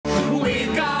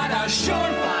A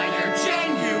surefire,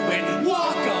 genuine,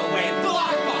 walk-away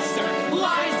blockbuster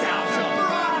lies out to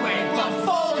Broadway, but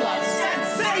full of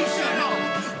sensational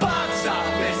box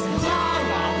office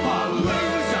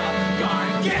Lollapalooza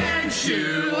gargantuan.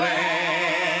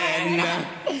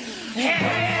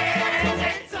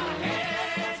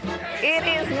 It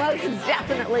is most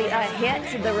definitely a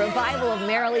hit. The revival of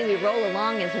Merrily We Roll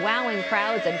Along is wowing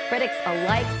crowds and critics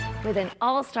alike with an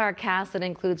all-star cast that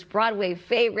includes Broadway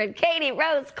favorite Katie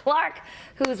Rose Clarke,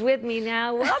 who's with me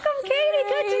now. Welcome, Katie.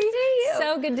 Good to see you.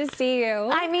 So good to see you.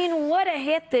 I mean, what a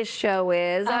hit this show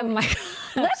is. Oh my God.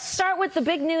 Let's start with the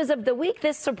big news of the week.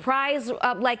 This surprise,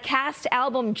 cast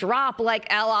album drop,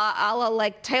 like a la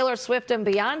like Taylor Swift and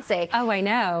Beyonce. Oh, I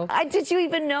know. Did you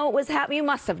even know it was happening? You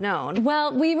must have known.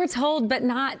 Well, we were told, but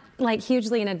not like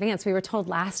hugely in advance. We were told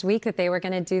last week that they were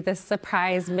going to do this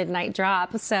surprise midnight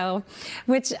drop. So,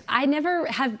 which I never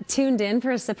have tuned in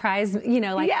for a surprise, a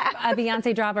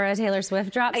Beyonce drop or a Taylor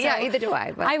Swift drop. So yeah, either do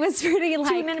I. But I was pretty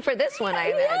tune in for this one, I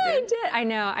imagine. Yeah, I did. I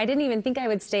know. I didn't even think I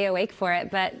would stay awake for it,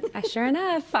 but sure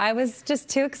enough, I was just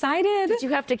too excited. Did you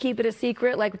have to keep it a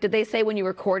secret? Like, did they say when you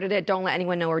recorded it, don't let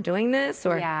anyone know we're doing this?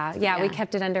 Or Yeah, we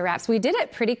kept it under wraps. We did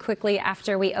it pretty quickly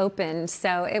after we opened,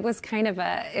 so it was kind of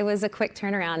a quick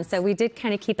turnaround. So we did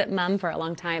kind of keep it mum for a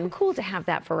long time. Cool to have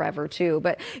that forever too.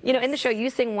 But in the show, you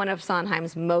sing one of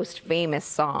Sondheim's most famous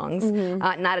songs,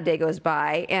 "Not a Day Goes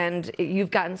By," and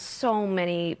you've gotten so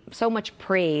much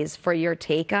praise for your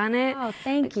take on it. Oh,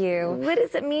 thank you. What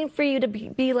does it mean for you to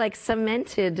be like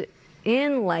cemented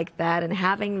in like that and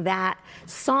having that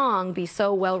song be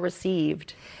so well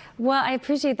received? Well, I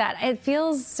appreciate that. It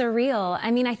feels surreal. I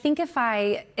mean, I think if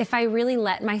I really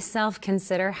let myself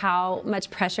consider how much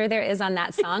pressure there is on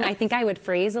that song, I think I would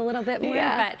freeze a little bit more.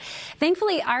 Yeah. But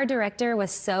thankfully, our director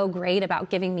was so great about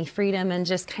giving me freedom and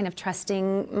just kind of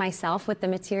trusting myself with the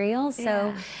material.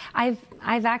 So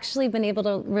I've actually been able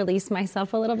to release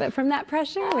myself a little bit from that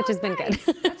pressure, which has been good.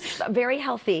 That's very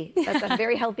healthy. That's a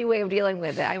very healthy way of dealing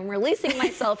with it. I'm releasing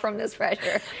myself from this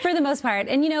pressure. For the most part.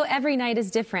 And every night is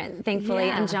different, thankfully.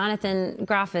 Yeah. And Jonathan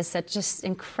Groff is such just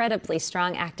incredibly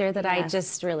strong actor that I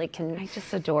just really can. I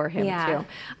just adore him Yeah.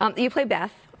 too. You play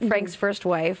Beth, Frank's first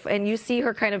wife, and you see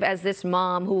her kind of as this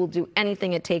mom who will do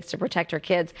anything it takes to protect her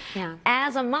kids. Yeah.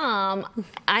 As a mom,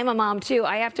 I'm a mom too.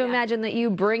 I have to imagine that you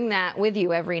bring that with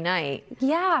you every night.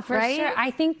 Yeah, for right? sure.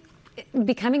 I think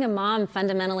becoming a mom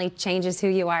fundamentally changes who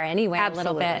you are anyway.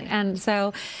 Absolutely. A little bit. And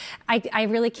so I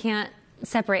really can't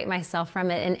separate myself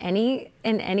from it in any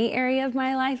area of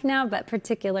my life now, but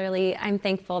particularly I'm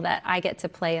thankful that I get to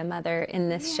play a mother in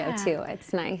this show too.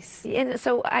 It's nice. And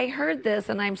so I heard this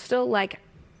and I'm still like,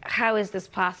 how is this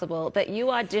possible that you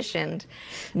auditioned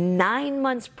 9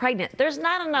 months pregnant? There's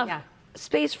not enough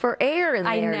space for air in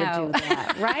there to do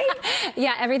that, right?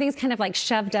 Yeah, everything's kind of like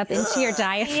shoved up into your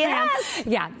diaphragm. Yes.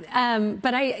 Yeah.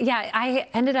 But I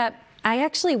ended up, I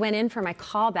actually went in for my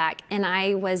callback and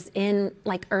I was in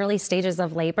like early stages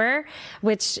of labor,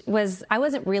 which was, I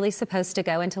wasn't really supposed to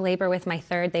go into labor with my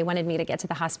third. They wanted me to get to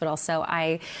the hospital. So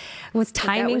I was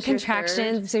timing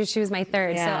contractions. So she was my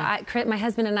third. Yeah. So my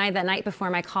husband and I, the night before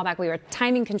my callback, we were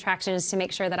timing contractions to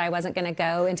make sure that I wasn't going to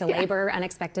go into labor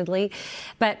unexpectedly.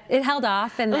 But it held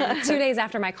off. And then 2 days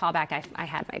after my callback, I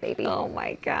had my baby. Oh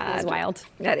my God. It was wild.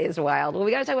 That is wild. Well,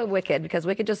 we got to talk about Wicked because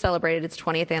Wicked just celebrated its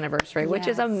 20th anniversary, which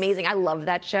is amazing. I love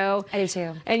that show. I do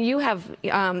too. And you have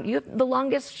the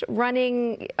longest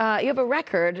running. You have a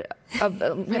record of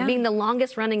being the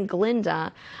longest running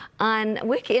Glinda on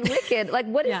Wicked. Like,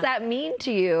 what does that mean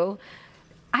to you?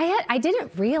 I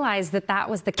didn't realize that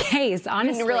was the case, honestly.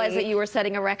 You didn't realize that you were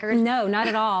setting a record? No, not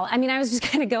at all. I mean, I was just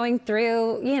kind of going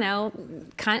through,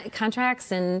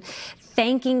 contracts and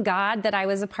thanking God that I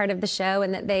was a part of the show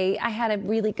and that I had a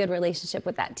really good relationship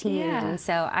with that team. Yeah. And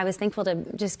so I was thankful to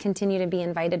just continue to be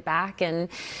invited back. And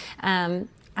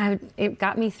it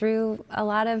got me through a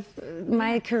lot of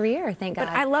my career, thank God.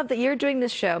 But I love that you're doing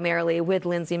this show, Merrily, with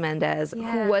Lindsay Mendez,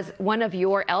 who was one of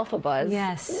your Elphabas.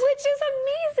 Yes. Which is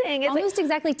amazing. It's almost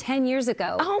exactly 10 years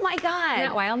ago. Oh my God. Isn't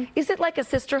that wild? Is it like a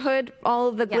sisterhood, all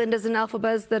of the Glindas and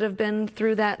Elphabas that have been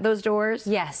through those doors?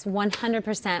 Yes,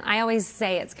 100%. I always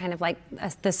say it's kind of like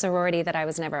the sorority that I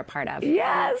was never a part of.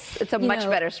 Yes. It's a much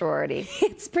better sorority.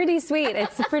 It's pretty sweet.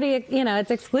 It's pretty,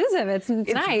 it's exclusive. It's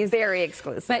nice. It's very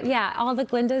exclusive. But yeah, all the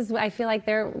Glindas, I feel like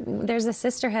there's a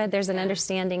sisterhood, there's an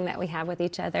understanding that we have with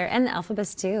each other, and the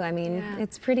Elphabas too. I mean,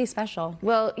 it's pretty special.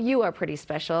 Well, you are pretty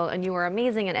special, and you are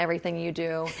amazing in everything you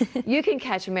do. You can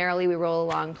catch Merrily We Roll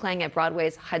Along playing at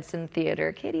Broadway's Hudson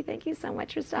Theater. Katie, thank you so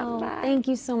much for stopping by. Thank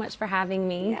you so much for having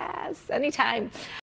me. Yes, anytime.